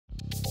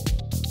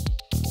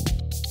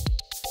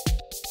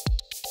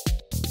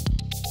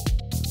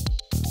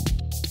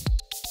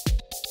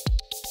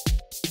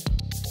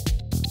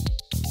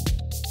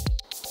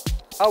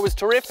Oh, it was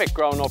terrific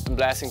growing up in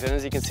Blessington.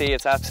 As you can see,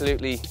 it's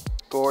absolutely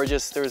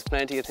gorgeous. There was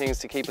plenty of things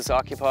to keep us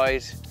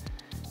occupied.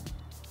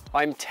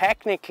 I'm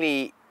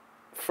technically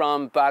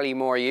from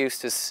Ballymore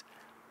Eustace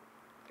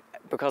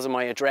because of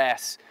my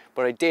address,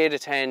 but I did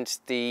attend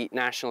the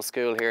national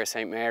school here,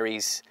 St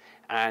Mary's,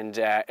 and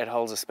it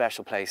holds a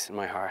special place in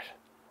my heart.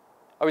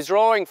 I was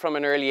drawing from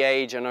an early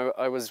age, and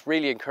I was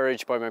really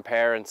encouraged by my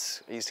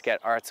parents. I used to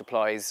get art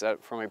supplies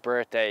for my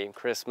birthday and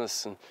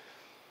Christmas.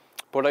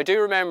 But I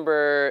do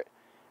remember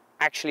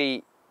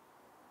actually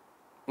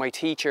my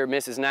teacher,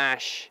 Mrs.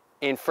 Nash,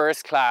 in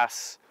first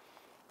class,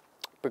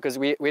 because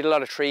we had a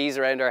lot of trees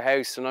around our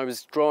house and I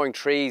was drawing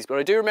trees. But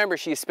I do remember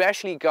she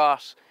especially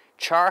got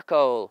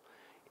charcoal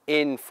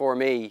in for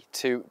me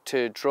to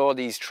draw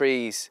these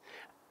trees.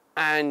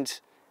 And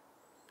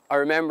I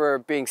remember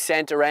being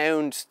sent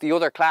around the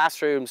other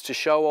classrooms to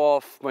show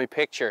off my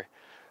picture.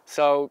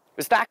 So it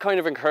was that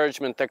kind of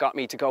encouragement that got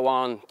me to go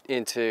on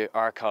into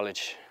art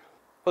college.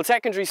 Well,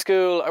 secondary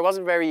school, I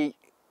wasn't very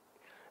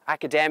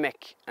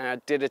academic. I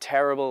did a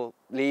terrible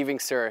leaving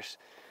cert,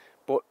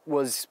 but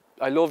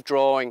I loved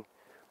drawing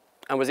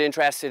and was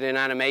interested in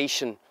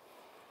animation.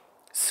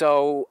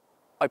 So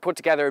I put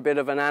together a bit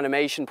of an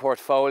animation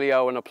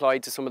portfolio and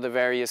applied to some of the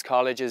various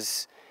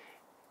colleges,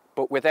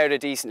 but without a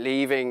decent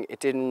leaving,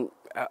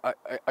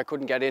 I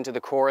couldn't get into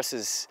the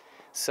courses.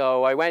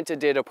 So I went and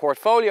did a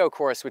portfolio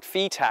course with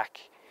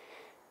FETAC,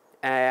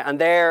 and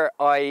there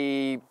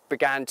I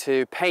began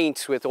to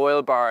paint with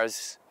oil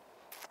bars,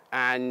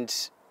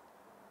 and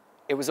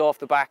it was off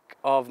the back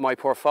of my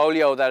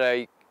portfolio that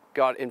I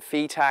got in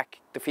FETAC,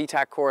 the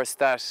FETAC course,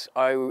 that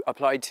I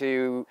applied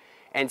to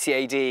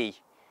NCAD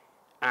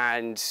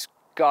and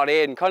got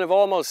in kind of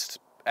almost,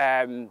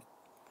 I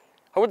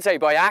wouldn't say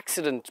by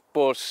accident,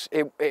 but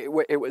it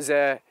was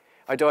a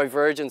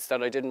divergence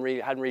that I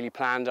hadn't really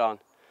planned on.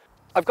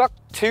 I've got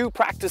 2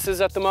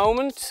 practices at the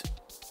moment.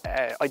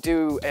 I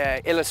do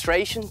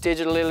illustration,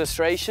 digital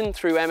illustration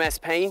through MS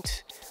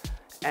Paint,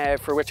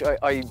 for which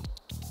I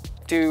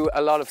do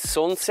a lot of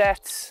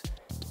sunsets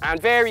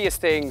and various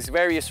things,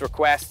 various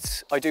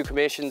requests. I do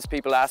commissions,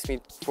 people ask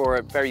me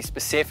for very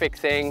specific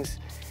things,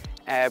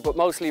 but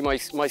mostly my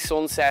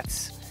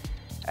sunsets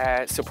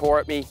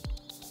support me,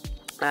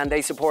 and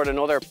they support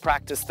another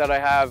practice that I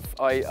have.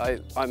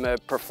 I'm a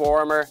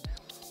performer.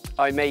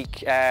 I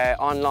make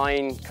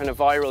online kind of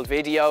viral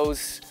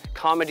videos,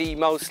 comedy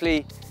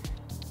mostly,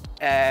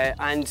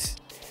 and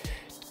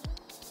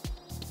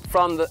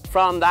from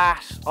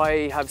that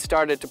I have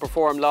started to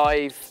perform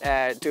live,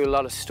 do a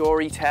lot of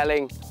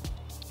storytelling,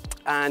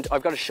 and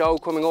I've got a show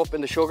coming up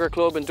in the Sugar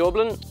Club in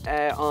Dublin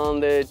on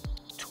the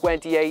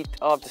 28th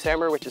of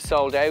December, which is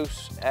sold out,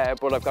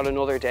 but I've got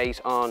another date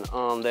on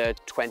the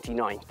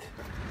 29th.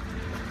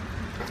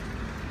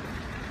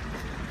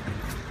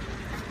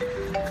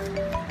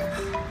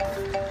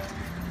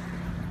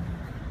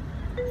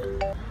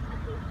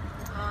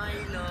 Hi,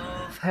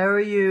 love. How are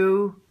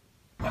you?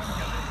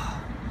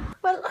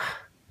 Well,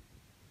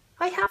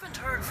 I haven't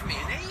heard from you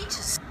in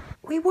ages.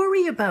 We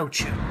worry about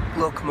you.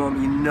 Look,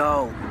 Mum, you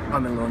know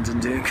I'm in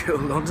London doing cool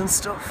London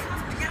stuff.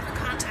 Have you ever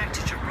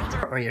contacted your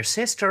brother or your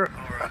sister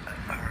or...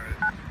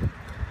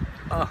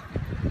 Oh,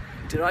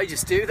 did I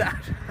just do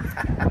that?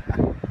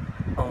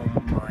 Oh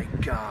my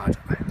God,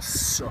 I'm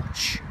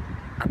such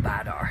a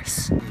bad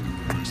arse.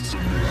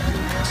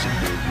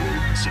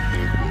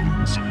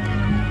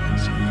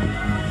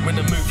 When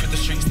I move through the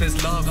streets,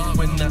 there's love.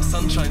 When that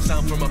sun shines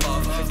down from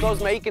above. I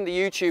suppose making the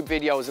YouTube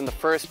videos in the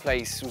first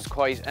place was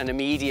quite an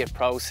immediate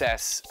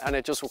process, and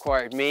it just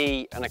required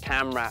me and a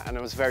camera, and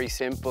it was very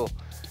simple.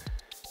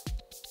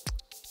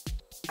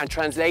 And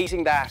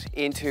translating that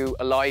into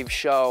a live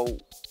show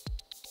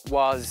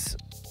was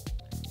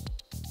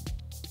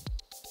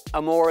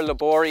a more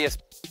laborious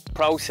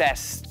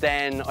process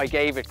than I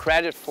gave it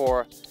credit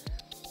for.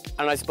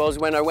 And I suppose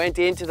when I went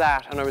into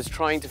that and I was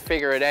trying to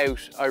figure it out,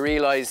 I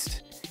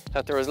realised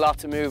that there was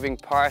lots of moving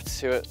parts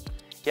to it.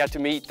 You have to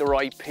meet the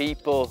right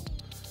people,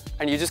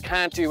 and you just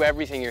can't do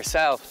everything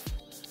yourself.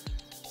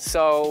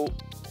 So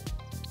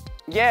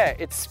yeah,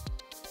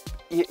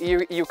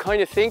 you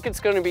kind of think it's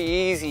going to be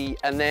easy,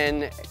 and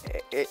then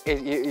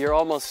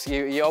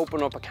you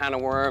open up a can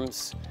of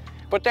worms.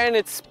 But then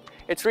it's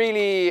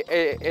really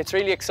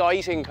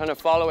exciting, kind of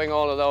following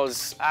all of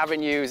those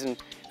avenues and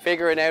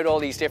figuring out all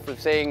these different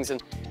things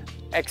and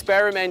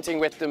experimenting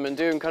with them and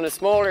doing kind of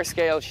smaller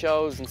scale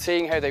shows and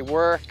seeing how they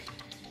work,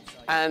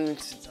 and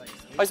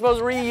I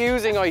suppose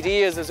reusing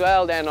ideas as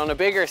well then on a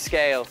bigger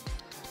scale.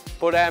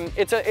 But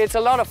it's a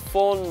lot of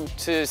fun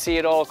to see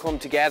it all come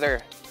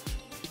together,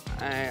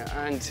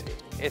 and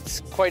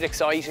it's quite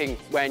exciting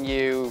when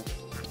you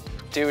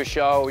do a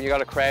show, you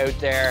got a crowd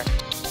there.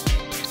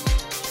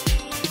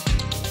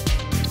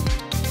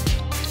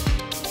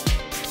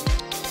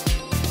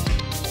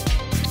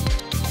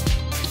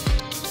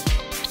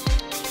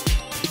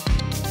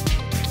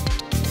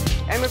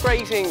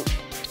 Emigrating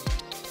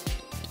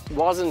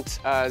wasn't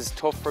as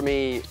tough for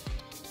me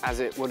as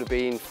it would have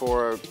been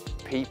for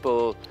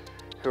people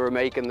who are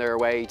making their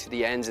way to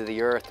the ends of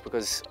the earth,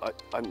 because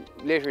I'm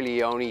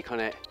literally only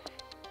kind of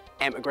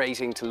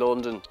emigrating to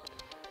London,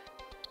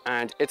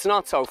 and it's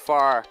not so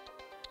far,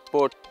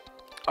 but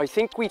I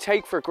think we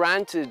take for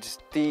granted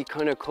the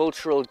kind of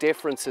cultural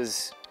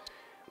differences.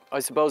 I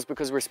suppose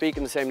because we're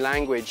speaking the same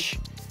language,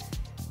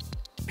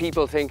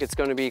 people think it's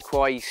going to be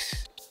quite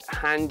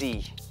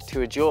handy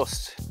to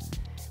adjust.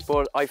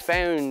 But I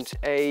found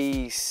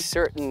a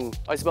certain,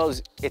 I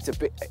suppose it's a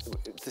bit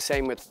the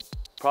same with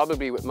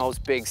probably with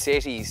most big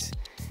cities,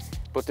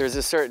 but there's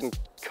a certain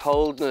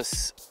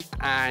coldness,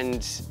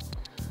 and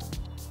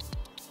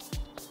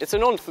it's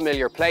an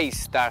unfamiliar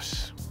place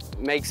that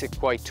makes it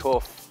quite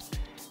tough.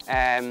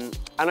 And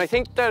I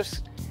think that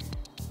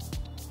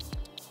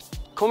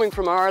coming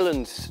from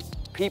Ireland,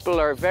 people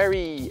are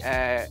very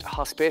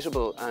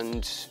hospitable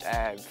and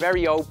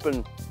very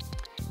open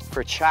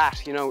for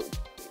chat. You know,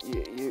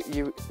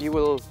 you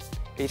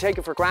take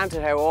it for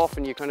granted how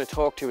often you kind of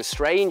talk to a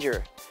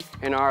stranger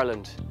in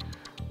Ireland.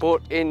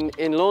 But in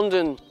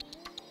London,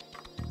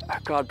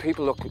 God,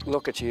 people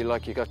look at you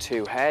like you got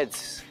two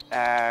heads.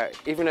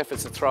 Even if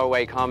it's a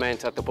throwaway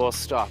comment at the bus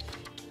stop,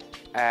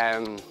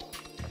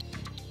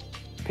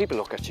 people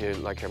look at you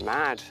like you're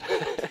mad.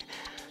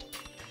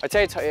 I'd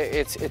say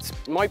it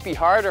might be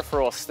harder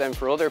for us than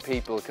for other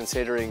people,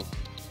 considering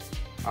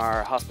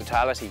our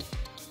hospitality.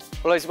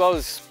 Well, I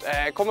suppose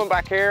coming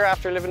back here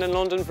after living in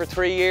London for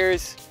 3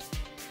 years,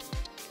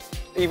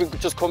 even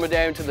just coming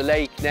down to the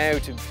lake now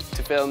to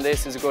film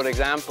this is a good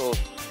example.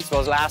 I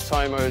suppose last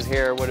time I was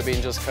here would have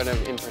been just kind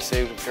of in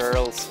pursuit of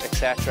girls,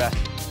 etc.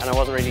 And I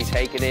wasn't really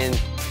taking in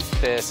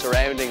the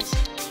surroundings.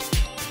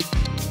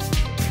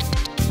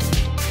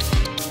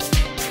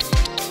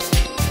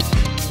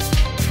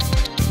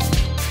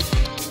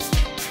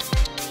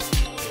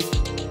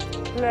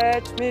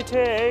 Let me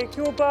take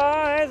you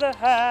by the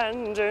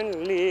hand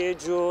and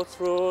lead you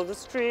through the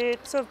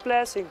streets of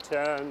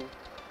Blessington.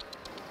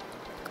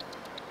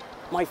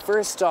 My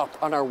first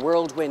stop on our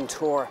whirlwind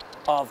tour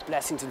of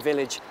Blessington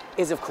Village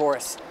is, of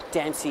course,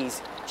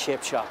 Dempsey's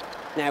Chip Shop.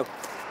 Now,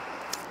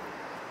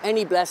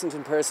 any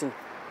Blessington person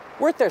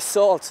worth their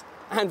salt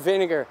and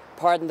vinegar,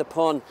 pardon the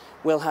pun,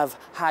 will have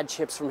had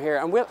chips from here,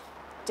 and will,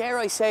 dare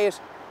I say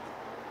it,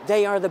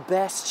 they are the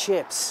best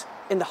chips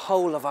in the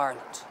whole of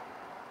Ireland.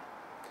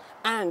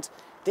 And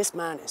this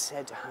man is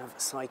said to have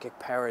psychic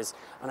powers,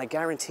 and I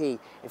guarantee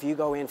if you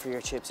go in for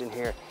your chips in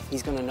here,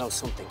 he's going to know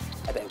something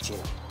about you.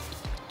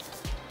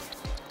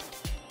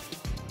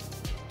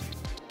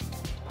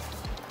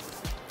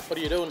 What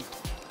are you doing?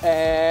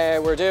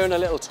 We're doing a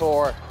little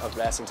tour of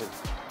Blessington,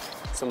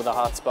 some of the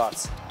hot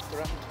spots.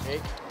 Hey.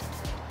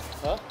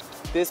 Huh?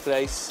 This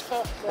place.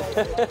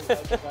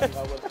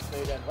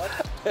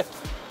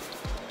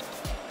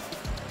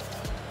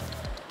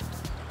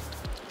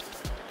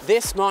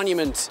 This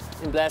monument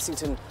in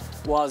Blessington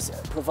was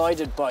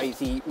provided by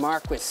the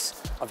Marquis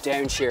of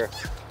Downshire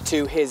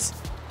to his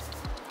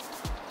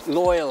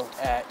loyal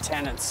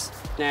tenants.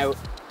 Now,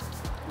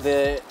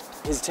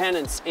 his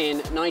tenants in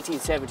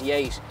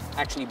 1978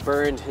 actually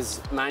burned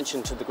his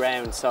mansion to the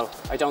ground, so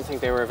I don't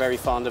think they were very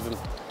fond of him.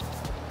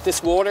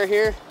 This water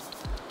here,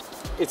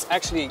 it's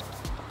actually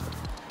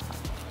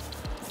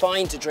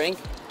fine to drink.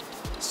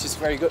 It's just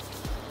very good.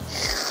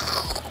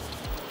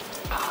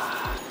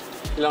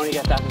 You'll only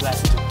get that in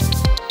Blessington.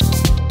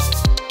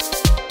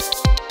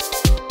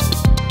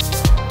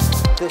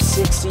 The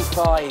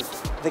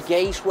 65, the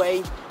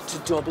gateway to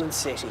Dublin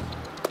City.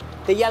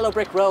 The yellow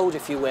brick road,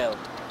 if you will.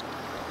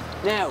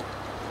 Now,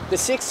 the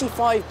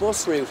 65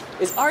 bus route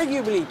is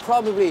arguably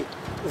probably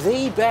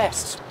the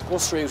best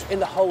bus route in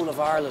the whole of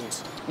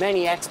Ireland.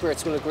 Many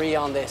experts will agree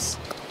on this.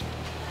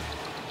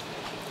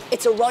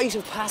 It's a rite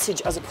of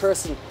passage as a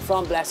person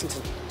from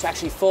Blessington to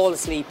actually fall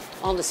asleep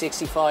on the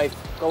 65,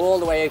 go all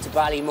the way out to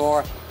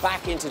Ballymore,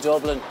 back into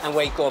Dublin and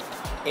wake up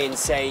in,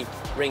 say,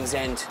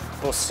 Ringsend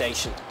bus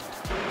station.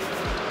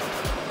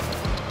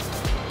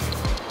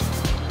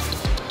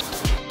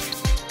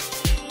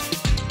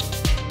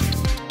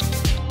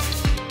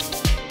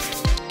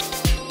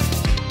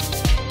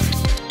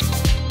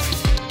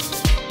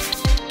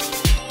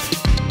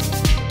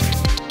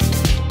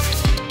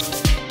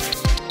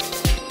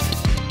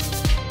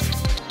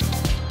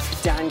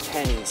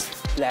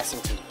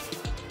 Blessington.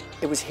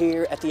 It was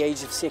here at the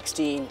age of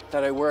 16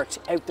 that I worked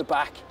out the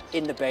back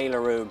in the baler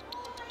room,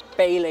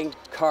 baling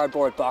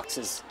cardboard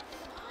boxes.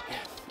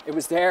 It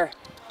was there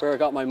where I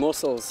got my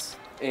muscles,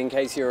 in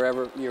case you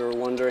were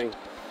wondering.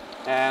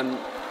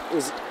 It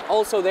was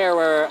also there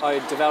where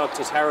I developed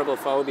a terrible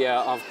phobia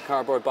of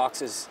cardboard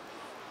boxes.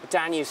 But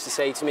Dan used to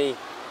say to me,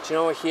 "Do you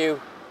know what, Hugh?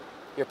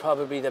 You're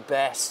probably the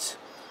best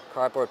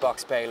cardboard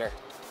box baler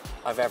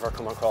I've ever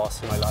come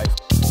across in my life."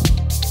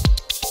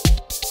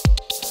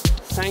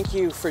 Thank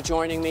you for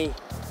joining me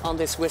on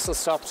this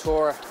whistle-stop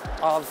tour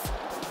of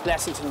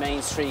Blessington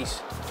Main Street.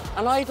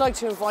 And I'd like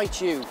to invite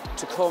you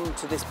to come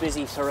to this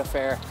busy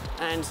thoroughfare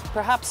and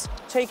perhaps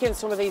take in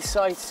some of these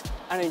sights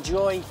and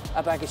enjoy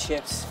a bag of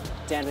chips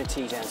down at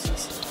T.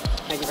 Dempsey's.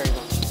 Thank you very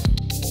much.